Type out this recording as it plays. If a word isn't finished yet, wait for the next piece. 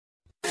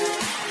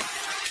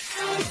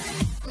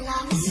Hi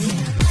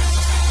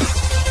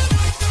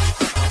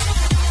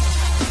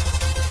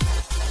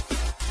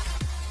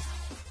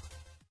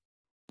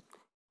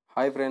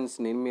friends,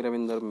 నేను మీ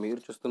రవీందర్. మీరు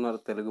చూస్తున్నారు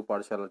తెలుగు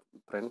పాఠశాల.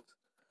 ఫ్రెండ్స్,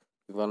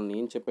 ఇవాళ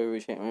నేను చెప్పే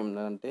విషయం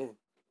ఏంటంటే,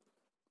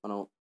 మనం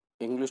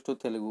English to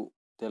Telugu,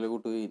 Telugu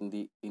to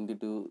Hindi, Hindi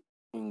to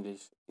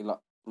English, ఇలా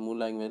 3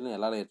 లాంగ్వేజ్ని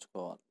ఎలా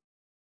నేర్చుకోవాలి.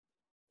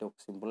 అంటే ఒక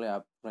సింపుల్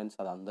యాప్ ఫ్రెండ్స్,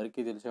 అది అందరికీ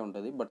తెలిసే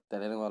ఉంటుంది. బట్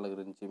తెలియని వాళ్ళ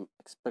గురించి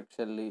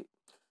ఎక్స్పెషల్లీ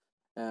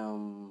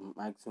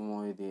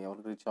మ్యాక్సిమం ఇది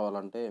ఎవరికి రీచ్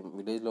అవ్వాలంటే,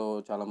 విలేజ్లో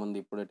చాలామంది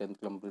ఇప్పుడే 10th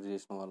కంప్లీట్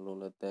చేసిన వాళ్ళు,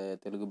 లేకపోతే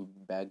తెలుగు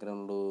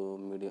బ్యాక్గ్రౌండ్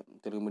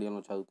తెలుగు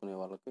మీడియంలో చదువుకునే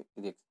వాళ్ళకి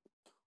ఇది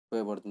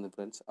ఉపయోగపడుతుంది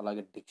ఫ్రెండ్స్.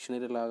 అలాగే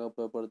డిక్షనరీ లాగా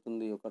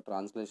ఉపయోగపడుతుంది, ఒక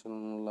ట్రాన్స్లేషన్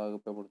లాగా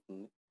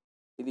ఉపయోగపడుతుంది.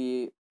 ఇది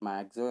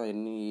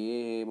మ్యాక్సిమం ఏ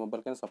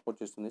మొబైల్కైనా సపోర్ట్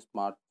చేస్తుంది.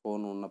 స్మార్ట్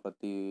ఫోన్ ఉన్న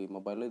ప్రతి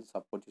మొబైల్లో ఇది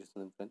సపోర్ట్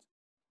చేస్తుంది ఫ్రెండ్స్.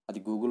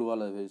 అది గూగుల్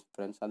వాళ్ళ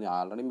ఫ్రెండ్స్. అది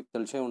ఆల్రెడీ మీకు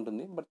తెలిసే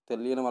ఉంటుంది, బట్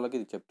తెలియని వాళ్ళకి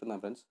ఇది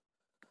చెప్తున్నాను ఫ్రెండ్స్.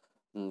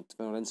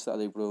 ఫ్రెండ్స్,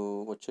 అది ఇప్పుడు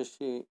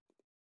వచ్చేసి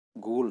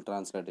గూగుల్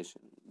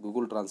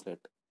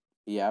ట్రాన్స్లేట్.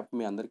 ఈ యాప్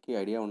మీ అందరికీ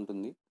ఐడియా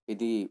ఉంటుంది.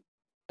 ఇది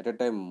ఎట్ ఎ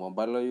టైం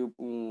మొబైల్లో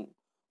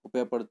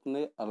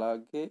ఉపయోగపడుతుంది.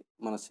 అలాగే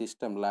మన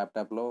సిస్టమ్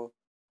ల్యాప్టాప్లో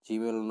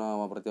జీమెయిల్ ఉన్న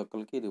ప్రతి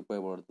ఒక్కరికి ఇది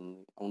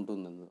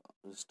ఉంటుంది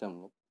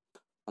సిస్టంలో.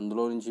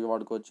 అందులో నుంచి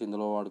వాడుకోవచ్చు,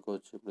 ఇందులో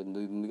వాడుకోవచ్చు.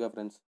 ఇప్పుడు ఇందుగా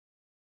ఫ్రెండ్స్,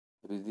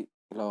 ఇది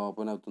ఇలా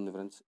ఓపెన్ అవుతుంది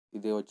ఫ్రెండ్స్.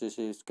 ఇది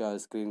వచ్చేసి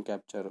స్క్రీన్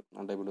క్యాప్చర్.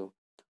 అంటే ఇప్పుడు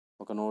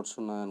ఒక నోట్స్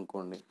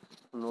ఉన్నాయనుకోండి,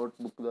 నోట్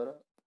బుక్ ద్వారా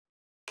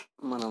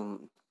మనం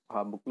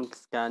ఆ బుక్ని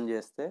స్కాన్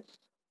చేస్తే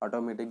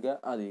ఆటోమేటిక్గా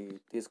అది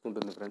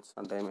తీసుకుంటుంది ఫ్రెండ్స్.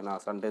 అంటే నేను ఆ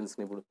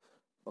సెంటెన్స్ని ఇప్పుడు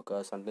ఒక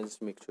సెంటెన్స్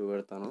మీకు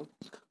చూపెడతాను.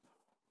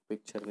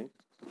 పిక్చర్ని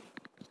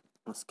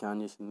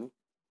స్కాన్ చేసింది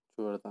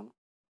చూపెడతాను.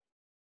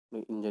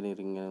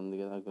 ఇంజనీరింగ్ అని ఉంది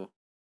కదా,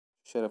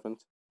 చూసారా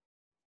ఫ్రెండ్స్?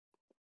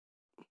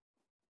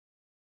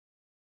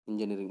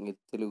 ఇంజనీరింగ్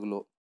ఇది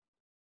తెలుగులో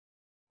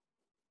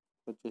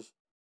వచ్చేసి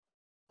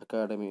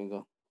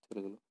అకాడమీగా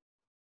తెలుగులో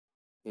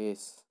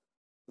ఏస్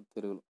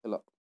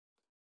తెలుగులో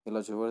ఇలా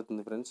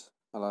చూపెడుతుంది ఫ్రెండ్స్.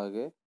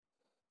 అలాగే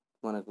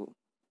మనకు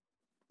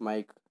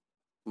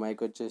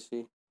మైక్ వచ్చేసి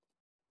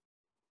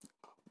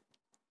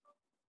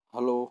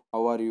hello,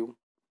 how are you.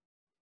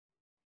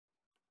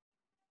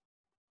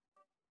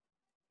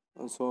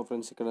 So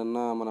friends, ఇక్కడ ఉన్న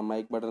మన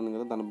మైక్ బటన్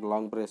కదా, దాన్ని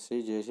లాంగ్ ప్రెస్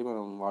చేసి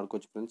మనం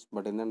వాడుకోవచ్చు ఫ్రెండ్స్.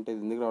 బట్ ఏంటంటే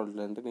ఇది ఎందుకు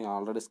రావట్లేదు అంటే, నేను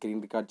ఆల్రెడీ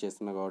స్క్రీన్ రికార్డ్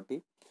చేస్తున్నా కాబట్టి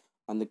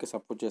అందుకే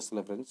సపోర్ట్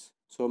చేస్తలే ఫ్రెండ్స్.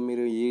 సో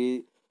మీరు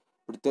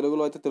ఇప్పుడు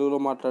తెలుగులో అయితే తెలుగులో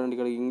మాట్లాడండి.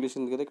 ఇక్కడ ఇంగ్లీష్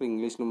ఉంది కదా, ఇక్కడ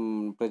ఇంగ్లీష్ను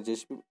ప్రెస్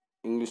చేసి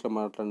ఇంగ్లీష్లో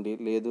మాట్లాడండి.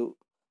 లేదు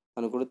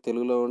అనుకుంటే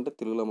తెలుగులో ఉంటే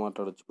తెలుగులో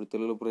మాట్లాడవచ్చు. ఇప్పుడు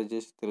తెలుగులో ప్రెస్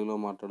చేసి తెలుగులో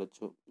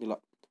మాట్లాడవచ్చు. ఇలా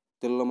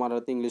తెలుగులో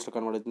మాట్లాడితే ఇంగ్లీష్లో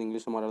కన్వర్ట్ అవుతుంది,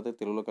 ఇంగ్లీష్లో మాట్లాడితే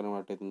తెలుగులో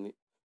కన్వర్ట్ అవుతుంది.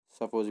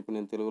 సపోజ్ ఇప్పుడు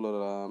నేను తెలుగులో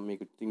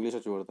మీకు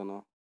ఇంగ్లీష్లో చూపెడతాను.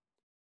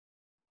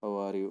 హౌ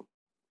ఆర్ యూ,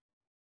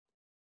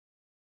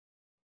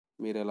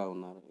 మీరు ఎలా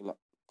ఉన్నారు. ఇలా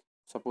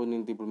సపోజ్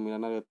నేను ఇప్పుడు మీరు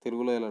అన్నారు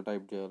తెలుగులో ఎలా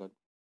టైప్ చేయాలని.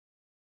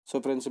 సో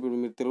ఫ్రెండ్స్, ఇప్పుడు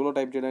మీరు తెలుగులో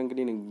టైప్ చేయడానికి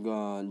నేను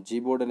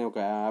జీబోర్డ్ అనే ఒక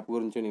యాప్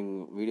గురించి నేను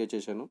వీడియో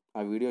చేశాను. ఆ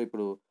వీడియో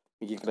ఇప్పుడు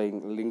మీకు ఇక్కడ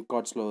లింక్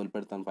కార్డ్స్లో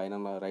వదిలిపెడతాను. పైన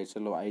రైట్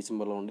సైడ్లో ఐ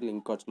సింబల్లో ఉండి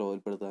లింక్ కార్డ్స్లో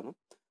వదిలిపెడతాను.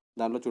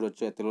 దాంట్లో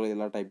చూడొచ్చు తెలుగులో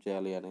ఎలా టైప్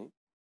చేయాలి అని.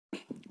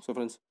 సో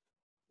ఫ్రెండ్స్,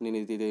 నేను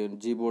ఇది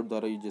జీబోర్డ్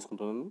ద్వారా యూజ్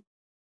చేసుకుంటున్నాను.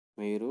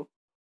 మీరు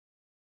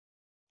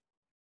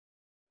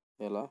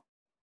ఎలా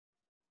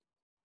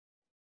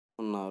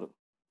ఉన్నారు.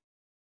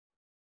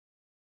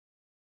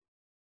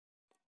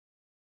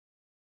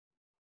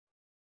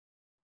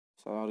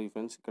 సారీ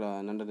ఫ్రెండ్స్, ఇక్కడ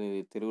ఏంటంటే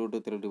నేను తెలుగు టు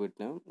తెలుగు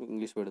పెట్టినా,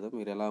 ఇంగ్లీష్ పెడదాం.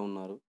 మీరు ఎలా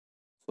ఉన్నారు.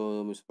 సో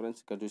మిస్ ఫ్రెండ్స్,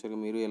 ఇక్కడ చూసాక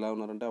మీరు ఎలా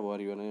ఉన్నారంటే ఆ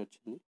వారి అనేది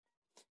వచ్చింది.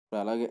 ఇప్పుడు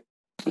అలాగే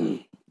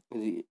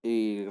ఇది ఈ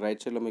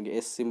రైట్ సైడ్లో మీకు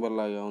ఎస్ సింబల్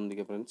లాగా ఉంది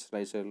కదా ఫ్రెండ్స్,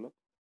 రైట్ సైడ్లో.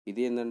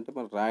 ఇది ఏంటంటే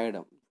మనం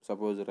రాయడం.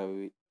 సపోజ్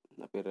రవి,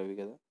 నా పేరు రవి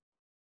కదా.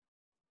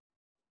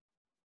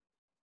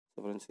 సో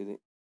ఫ్రెండ్స్, ఇది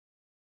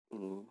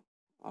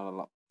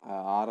అలా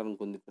ఆర్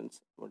అనుకుంది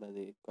ఫ్రెండ్స్, బట్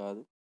అది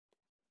కాదు.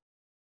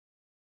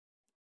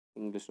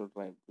 ఇంగ్లీష్లో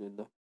ట్రై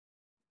చేద్దాం.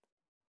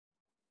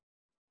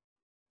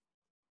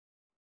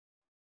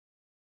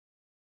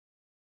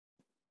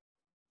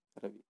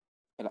 రవి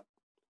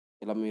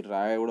ఇలా మీరు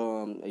కూడా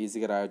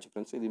ఈజీగా రాయొచ్చు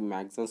ఫ్రెండ్స్. ఇది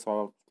మ్యాక్సిమం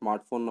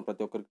స్మార్ట్ ఫోన్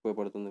ప్రతి ఒక్కరికి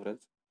ఉపయోగపడుతుంది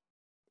ఫ్రెండ్స్.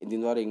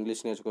 దీని ద్వారా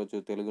ఇంగ్లీష్ నేర్చుకోవచ్చు,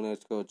 తెలుగు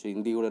నేర్చుకోవచ్చు,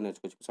 హిందీ కూడా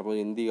నేర్చుకోవచ్చు. సపోజ్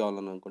హిందీ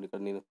కావాలని అనుకోండి,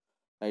 ఇక్కడ నేను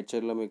రైట్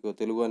సైడ్లో మీకు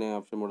తెలుగు అనే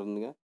ఆప్షన్ కూడా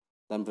ఉందిగా,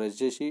 దాన్ని ప్రెస్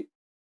చేసి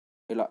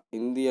ఇలా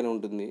హిందీ అని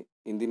ఉంటుంది,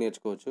 హిందీ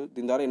నేర్చుకోవచ్చు.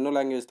 దీని ద్వారా ఎన్నో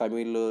లాంగ్వేజ్,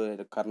 తమిళ్,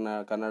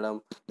 కన్నడం,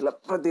 ఇలా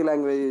ప్రతి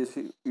లాంగ్వేజ్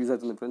యూజ్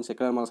అవుతుంది ఫ్రెండ్స్.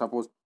 ఎక్కడ మనం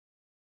సపోజ్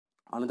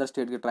అనదర్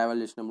స్టేట్కి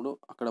ట్రావెల్ చేసినప్పుడు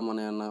అక్కడ మన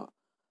ఏమన్నా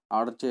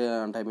ఆర్డర్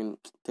అంటే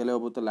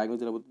తెలియకపోతే, లాంగ్వేజ్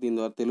తెలియకపోతే దీని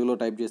ద్వారా తెలుగులో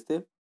టైప్ చేస్తే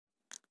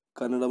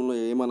కన్నడంలో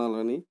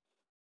ఏమనాలని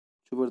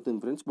చూపెడుతుంది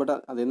ఫ్రెండ్స్. బట్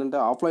అదేంటంటే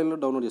ఆఫ్లైన్లో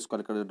డౌన్లోడ్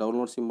చేసుకోవాలి. ఇక్కడ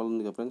డౌన్లోడ్ సింబల్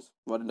ఉంది కదా ఫ్రెండ్స్,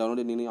 వాటి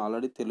డౌన్లోడ్ నేను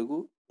ఆల్రెడీ తెలుగు,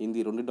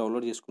 హిందీ 2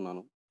 డౌన్లోడ్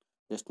చేసుకున్నాను.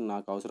 జస్ట్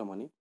నాకు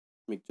అవసరమని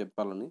మీకు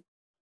చెప్పాలని.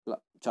 ఇలా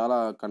చాలా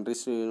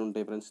కంట్రీస్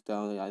ఉంటాయి ఫ్రెండ్స్.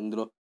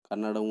 ఇందులో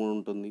కన్నడం కూడా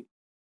ఉంటుంది,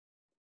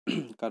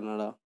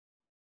 కన్నడ,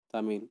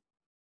 తమిళ్,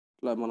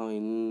 ఇట్లా మనం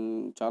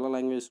చాలా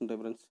లాంగ్వేజెస్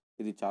ఉంటాయి ఫ్రెండ్స్.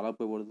 ఇది చాలా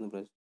ఉపయోగపడుతుంది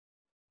ఫ్రెండ్స్.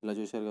 ఇలా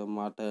చూశారు కదా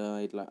మాట,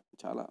 ఇట్లా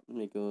చాలా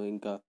మీకు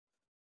ఇంకా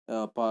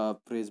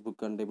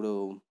ఫేస్బుక్ అంటే ఇప్పుడు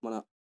మన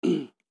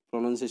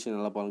ప్రొనౌన్సియేషన్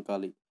ఎలా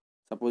పలకాలి.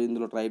 సపోజ్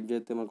ఇందులో టైప్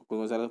చేస్తే మనకు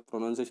కొన్నిసార్లు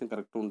ప్రొనౌన్సియేషన్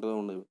కరెక్ట్ ఉంటుందో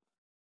ఉండదు.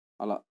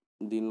 అలా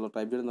దీనిలో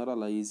టైప్ చేయడం ద్వారా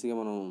అలా ఈజీగా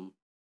మనం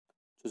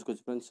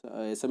చూసుకోవచ్చు ఫ్రెండ్స్.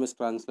 ఎస్ఎంఎస్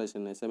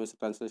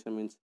ట్రాన్స్లేషన్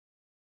మీన్స్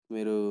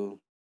మీరు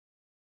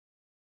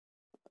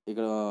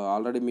ఇక్కడ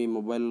ఆల్రెడీ మీ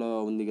మొబైల్‌లో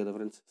ఉంది కదా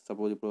ఫ్రెండ్స్.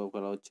 సపోజ్ ఇప్పుడు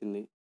ఒకలా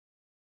వచ్చింది.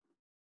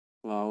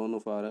 అవును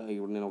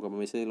ఇప్పుడు నేను ఒక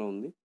మెసేజ్‌లో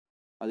ఉంది.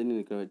 అది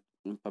నేను ఇక్కడ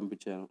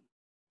పంపించాను.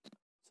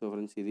 సో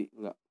ఫ్రెండ్స్ ఇది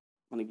ఇలా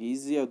మనకి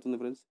ఈజీ అవుతుంది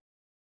ఫ్రెండ్స్.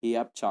 ఈ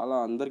యాప్ చాలా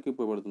అందరికీ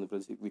ఉపయోగపడుతుంది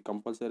ఫ్రెండ్స్. ఇది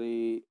కంపల్సరీ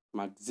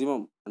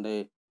మాక్సిమం అంటే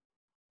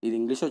ఇది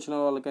ఇంగ్లీష్ వచ్చిన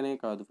వాళ్ళకనే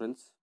కాదు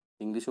ఫ్రెండ్స్.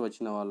 ఇంగ్లీష్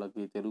వచ్చిన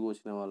వాళ్ళకి, తెలుగు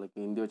వచ్చిన వాళ్ళకి,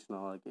 హిందీ వచ్చిన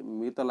వాళ్ళకి,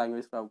 మిగతా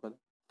లాంగ్వేజ్ రావు కదా!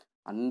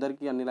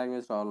 అందరికీ అన్ని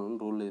లాంగ్వేజెస్ రావాలని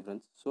రూల్ లేదు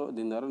ఫ్రెండ్స్. సో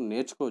దీని ద్వారా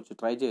నేర్చుకోవచ్చు,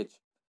 ట్రై చేయొచ్చు.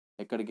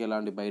 ఎక్కడికి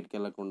ఎలాంటి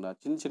బయటికెళ్ళకుండా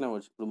చిన్న చిన్న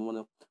వర్డ్స్ ఇప్పుడు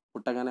మనం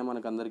పుట్టగానే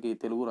మనకందరికీ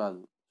తెలుగు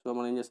రాదు. సో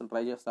మనం ఏం చేస్తాం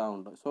ట్రై చేస్తా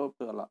ఉంటాం. సో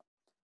అలా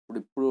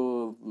ఇప్పుడు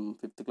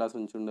ఫిఫ్త్ క్లాస్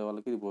నుంచి ఉండే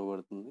వాళ్ళకి ఇది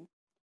ఉపయోగపడుతుంది.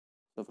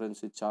 సో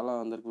ఫ్రెండ్స్ ఇది చాలా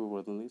అందరికీ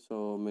ఉపయోగపడుతుంది. సో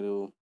మీరు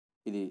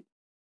ఇది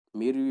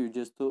మీరు యూజ్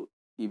చేస్తూ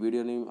ఈ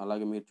వీడియోని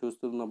అలాగే మీరు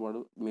చూస్తున్నప్పుడు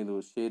మీరు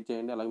షేర్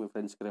చేయండి. అలాగే మీ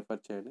ఫ్రెండ్స్‌కి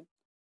రెఫర్ చేయండి.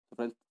 So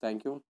friends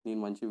thank you. నేను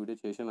మంచి వీడియో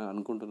చేశానని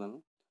అనుకుంటున్నాను.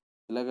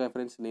 ఇలాగే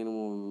ఫ్రెండ్స్ నేను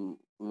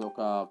ఒక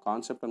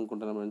కాన్సెప్ట్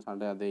అనుకుంటున్నాను ఫ్రెండ్స్.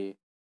 అంటే అది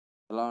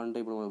ఎలా అంటే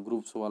ఇప్పుడు మన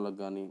గ్రూప్స్ వాళ్ళకి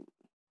గానీ,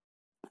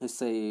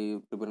 SI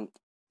prepare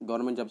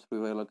government jobs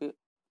prepare వాళ్ళకి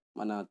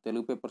మన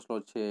తెలుగు పేపర్స్‌లో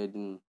వచ్చే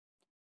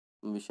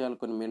విషయాలు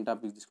కొన్ని మెయిన్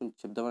టాపిక్స్ తీసుకొని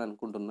చెప్దామని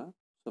అనుకుంటున్నా.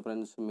 సో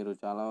ఫ్రెండ్స్ మీరు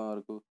చాలా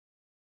వరకు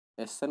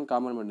యెస్ అని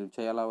కామెంట్ పెట్టండి.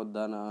 చేయాలా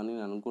వద్దా అని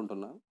నేను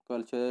అనుకుంటున్నా.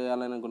 ఒకవేళ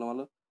చేయాలని అనుకున్న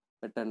వాళ్ళు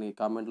పెట్టండి.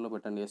 కామెంట్‌లో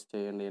పెట్టండి యెస్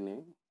చేయండి అని.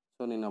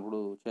 సో నేను అప్పుడు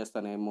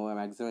చేస్తాను.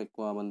 మాక్సిమం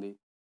ఎక్కువ మంది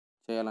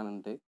చేయాలని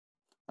అంటే.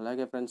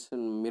 అలాగే ఫ్రెండ్స్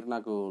మీరు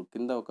నాకు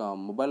కింద ఒక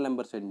మొబైల్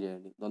నంబర్ సెండ్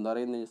చేయండి. దాని ద్వారా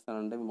ఏం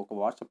చేస్తానంటే ఒక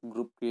వాట్సాప్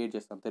గ్రూప్ క్రియేట్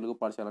చేస్తాను. తెలుగు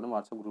పాఠశాల అని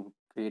వాట్సాప్ గ్రూప్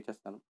క్రియేట్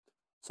చేస్తాను.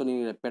 సో నేను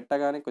ఇలా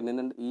పెట్టగానే కొన్ని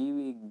ఏంటంటే ఈ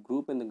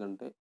గ్రూప్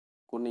ఎందుకంటే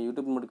కొన్ని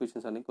యూట్యూబ్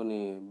నోటిఫికేషన్స్ అని కొన్ని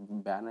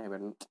బ్యాన్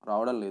అయిపోయాయి.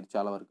 రావడం లేదు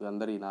చాలా వరకు.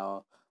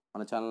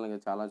 మన ఛానల్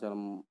చాలా చాలా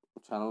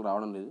ఛానల్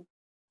రావడం లేదు.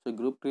 సో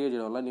గ్రూప్ క్రియేట్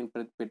చేయడం వల్ల నేను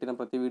పెట్టిన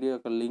ప్రతి వీడియో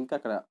యొక్క లింక్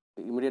అక్కడ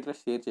ఇమ్మీడియేట్‌గా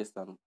షేర్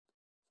చేస్తాను.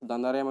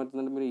 దాని ద్వారా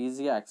ఏమవుతుందంటే మీరు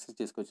ఈజీగా యాక్సెస్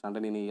చేసుకోవచ్చు. అంటే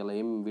నేను ఇలా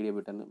ఏం వీడియో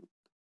పెట్టాను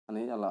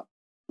అనేది అలా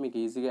మీకు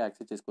ఈజీగా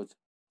యాక్సెస్ చేసుకోవచ్చు.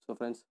 సో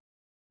ఫ్రెండ్స్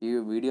ఈ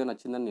వీడియో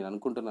నచ్చిందని నేను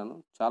అనుకుంటున్నాను.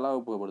 చాలా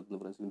ఉపయోగపడుతుంది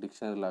ఫ్రెండ్స్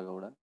డిక్షనరీ లాగా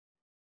కూడా.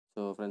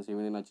 సో ఫ్రెండ్స్ ఈ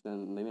వీడియో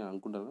నచ్చిందని నేను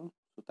అనుకుంటున్నాను.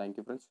 So thank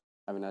you friends.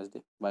 Have a nice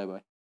day. Bye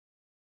bye.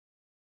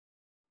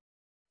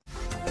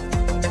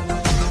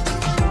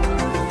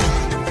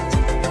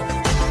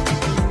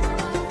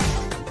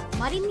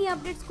 మరిన్ని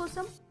అప్డేట్స్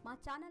కోసం మా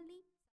ఛానల్ని